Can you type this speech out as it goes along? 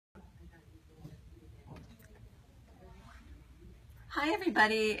Hi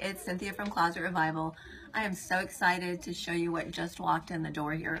everybody, it's Cynthia from Closet Revival. I am so excited to show you what just walked in the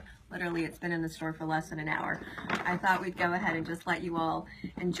door here. Literally, it's been in the store for less than an hour. I thought we'd go ahead and just let you all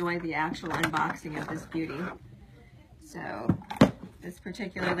enjoy the actual unboxing of this beauty. So, this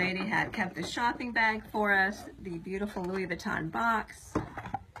particular lady had kept the shopping bag for us, the beautiful Louis Vuitton box,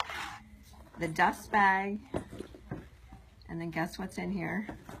 the dust bag, and then guess what's in here?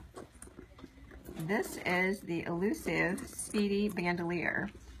 This is the elusive Speedy Bandouliere.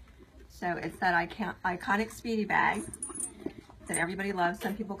 So it's that iconic Speedy bag that everybody loves.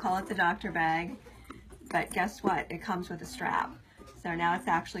 Some people call it the doctor bag, but guess what? It comes with a strap. So now it's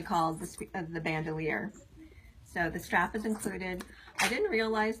actually called the Bandouliere. So the strap is included. I didn't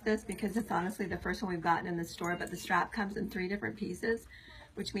realize this because it's honestly the first one we've gotten in the store, but the strap comes in 3 different pieces,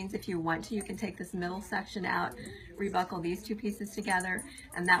 which means if you want to, you can take this middle section out, rebuckle these 2 pieces together,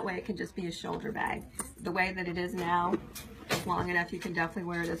 and that way it can just be a shoulder bag. The way that it is now is long enough, you can definitely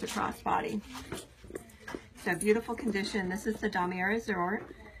wear it as a crossbody. So beautiful condition. This is the Damier Azur.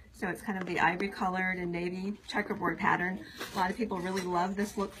 So it's kind of the ivory colored and navy checkerboard pattern. A lot of people really love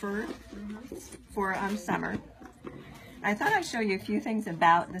this look for summer. I thought I'd show you a few things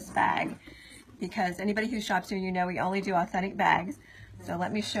about this bag because anybody who shops here, you know we only do authentic bags. So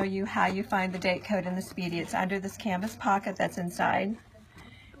let me show you how you find the date code in the Speedy. It's under this canvas pocket that's inside.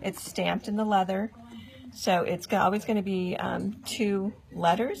 It's stamped in the leather. So it's always going to be 2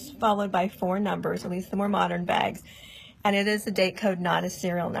 letters followed by 4 numbers, at least the more modern bags. And it is a date code, not a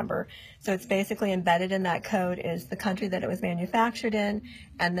serial number. So it's basically embedded in that code is the country that it was manufactured in,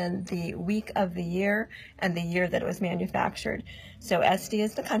 and then the week of the year and the year that it was manufactured. So SD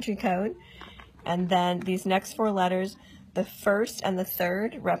is the country code, and then these next 4 letters, the 1st and the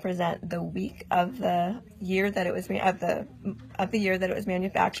 3rd represent the week of the year that it was of the year that it was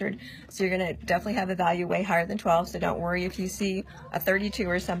manufactured. So you're going to definitely have a value way higher than 12. So don't worry if you see a 32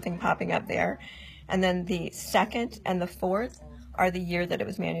 or something popping up there. And then the 2nd and the 4th are the year that it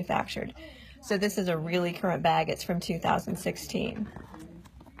was manufactured. So this is a really current bag. It's from 2016.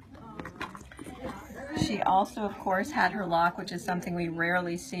 She also, of course, had her lock, which is something we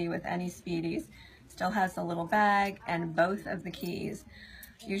rarely see with any Speedies. Still has the little bag and both of the keys.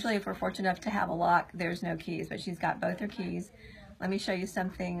 Usually if we're fortunate enough to have a lock, there's no keys, but she's got both her keys. Let me show you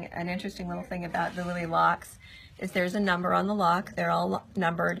something, an interesting little thing about the Louis locks is there's a number on the lock. They're all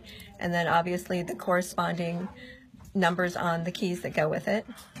numbered, and then obviously the corresponding numbers on the keys that go with it.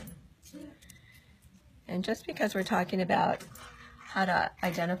 And just because we're talking about how to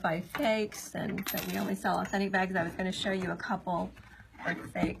identify fakes and that we only sell authentic bags, I was going to show you a couple of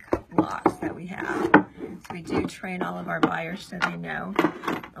fake locks that we have. So we do train all of our buyers so they know.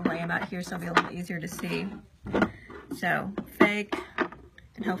 I'll lay them out here so it'll be a little easier to see. So fake,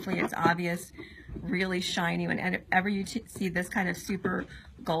 and hopefully it's obvious, really shiny. Whenever you see this kind of super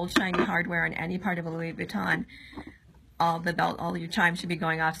gold shiny hardware on any part of a Louis Vuitton, all your chimes should be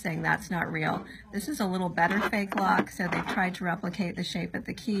going off saying that's not real. This is a little better fake lock, so they've tried to replicate the shape of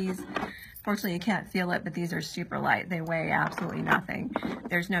the keys. Fortunately, you can't feel it, but these are super light. They weigh absolutely nothing.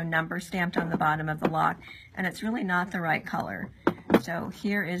 There's no number stamped on the bottom of the lock, and it's really not the right color. So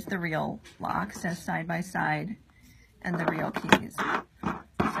here is the real lock, so side by side, and the real keys.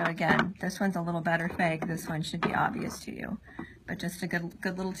 So again, this one's a little better fake. This one should be obvious to you. But just a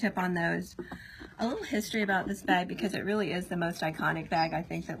good little tip on those. A little history about this bag because it really is the most iconic bag I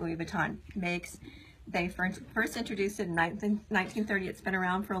think that Louis Vuitton makes. They first introduced it in 1930. It's been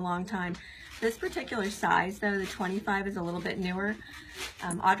around for a long time. This particular size, though, the 25 is a little bit newer.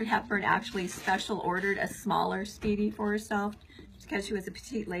 Audrey Hepburn actually special ordered a smaller Speedy for herself because she was a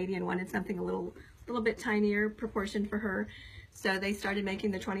petite lady and wanted something a little bit tinier proportion for her. So they started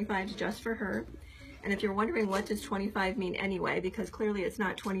making the 25s just for her. And if you're wondering what does 25 mean anyway, because clearly it's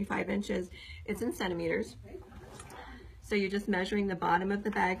not 25 inches, it's in centimeters. So you're just measuring the bottom of the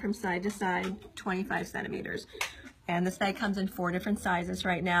bag from side to side, 25 centimeters. And this bag comes in 4 different sizes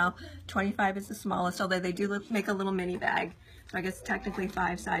right now. 25 is the smallest, although they do make a little mini bag. So I guess technically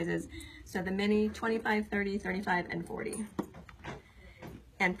 5 sizes. So the mini, 25, 30, 35, and 40.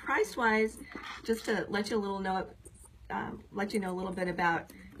 And price-wise, just to let you know a little bit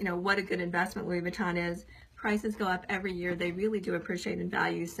about what a good investment Louis Vuitton is. Prices go up every year. They really do appreciate in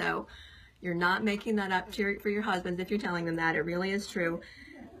value. So you're not making that up for your husbands if you're telling them that. It really is true.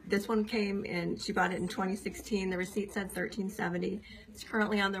 This one came in, she bought it in 2016. The receipt said $13.70. It's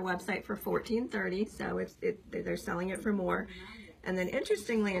currently on their website for $14.30, so they're selling it for more. And then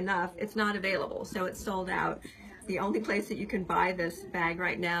interestingly enough, it's not available, so it's sold out. The only place that you can buy this bag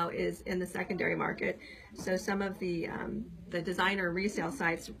right now is in the secondary market. So some of the the designer resale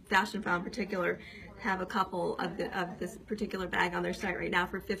sites, Fashion File in particular, have a couple of this particular bag on their site right now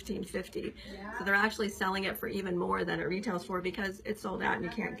for $15.50. So they're actually selling it for even more than a retail store because it's sold out and you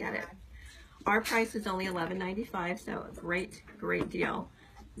can't get it. Our price is only $11.95, so a great deal.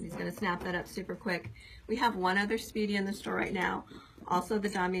 I'm just going to snap that up super quick. We have one other Speedy in the store right now, also the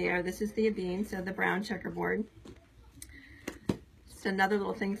Damier. This is the Abine, so the brown checkerboard. Just another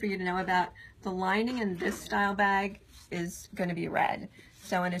little thing for you to know about. The lining in this style bag is going to be red.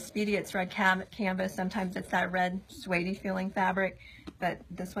 So in a Speedy, it's red canvas. Sometimes it's that red suede feeling fabric, but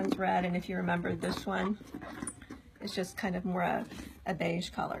this one's red. And if you remember, this one is just kind of more a beige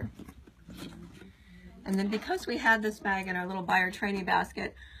color. And then because we had this bag in our little buyer training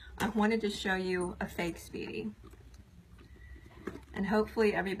basket, I wanted to show you a fake Speedy. And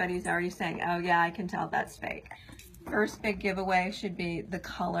hopefully everybody's already saying, oh yeah, I can tell that's fake. First big giveaway should be the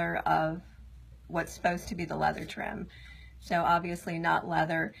color of what's supposed to be the leather trim. So obviously not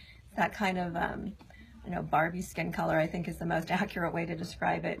leather. That kind of, Barbie skin color, I think, is the most accurate way to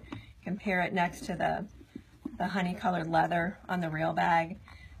describe it. Compare it next to the honey colored leather on the real bag.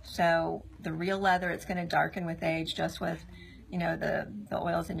 So the real leather, it's going to darken with age, just with, the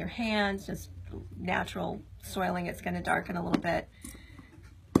oils in your hands, just natural soiling, it's going to darken a little bit.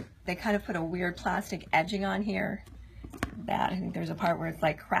 They kind of put a weird plastic edging on here. I think there's a part where it's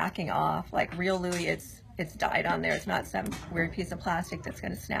like cracking off. Like real Louis, it's dyed on there. It's not some weird piece of plastic that's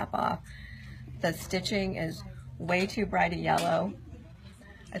going to snap off. The stitching is way too bright a yellow.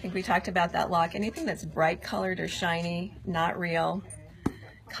 I think we talked about that lock. Anything that's bright colored or shiny, not real.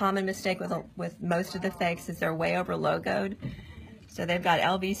 Common mistake with most of the fakes is they're way over logoed. So they've got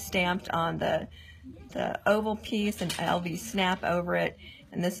LV stamped on the oval piece and LV snap over it.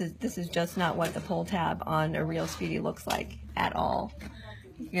 And this is just not what the pull tab on a real Speedy looks like at all.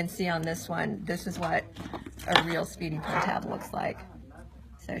 You can see on this one, this is what a real Speedy pull tab looks like.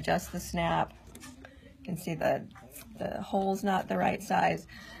 So just the snap. You can see the hole's not the right size.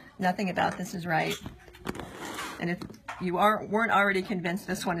 Nothing about this is right. And if you weren't already convinced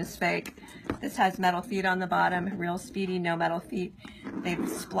this one is fake, this has metal feet on the bottom, real Speedy, no metal feet. They've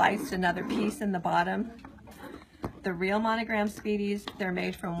spliced another piece in the bottom. The real monogram Speedies, they're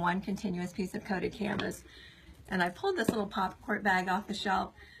made from one continuous piece of coated canvas. And I pulled this little popcorn bag off the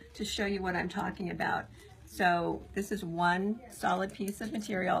shelf to show you what I'm talking about. So this is one solid piece of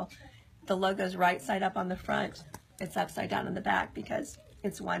material. The logo's right side up on the front. It's upside down on the back because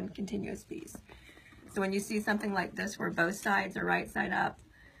it's one continuous piece. So when you see something like this where both sides are right side up,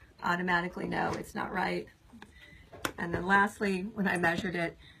 automatically know it's not right. And then lastly, when I measured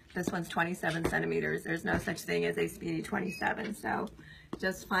it, this one's 27 centimeters. There's no such thing as a Speedy 27. So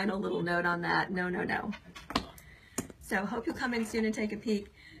just final little note on that. No. So hope you'll come in soon and take a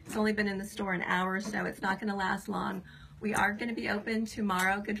peek. It's only been in the store an hour, so it's not going to last long. We are going to be open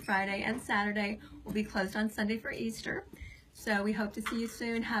tomorrow, Good Friday, and Saturday. We'll be closed on Sunday for Easter. So we hope to see you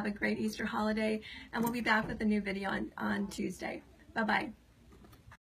soon. Have a great Easter holiday, and we'll be back with a new video on Tuesday. Bye-bye.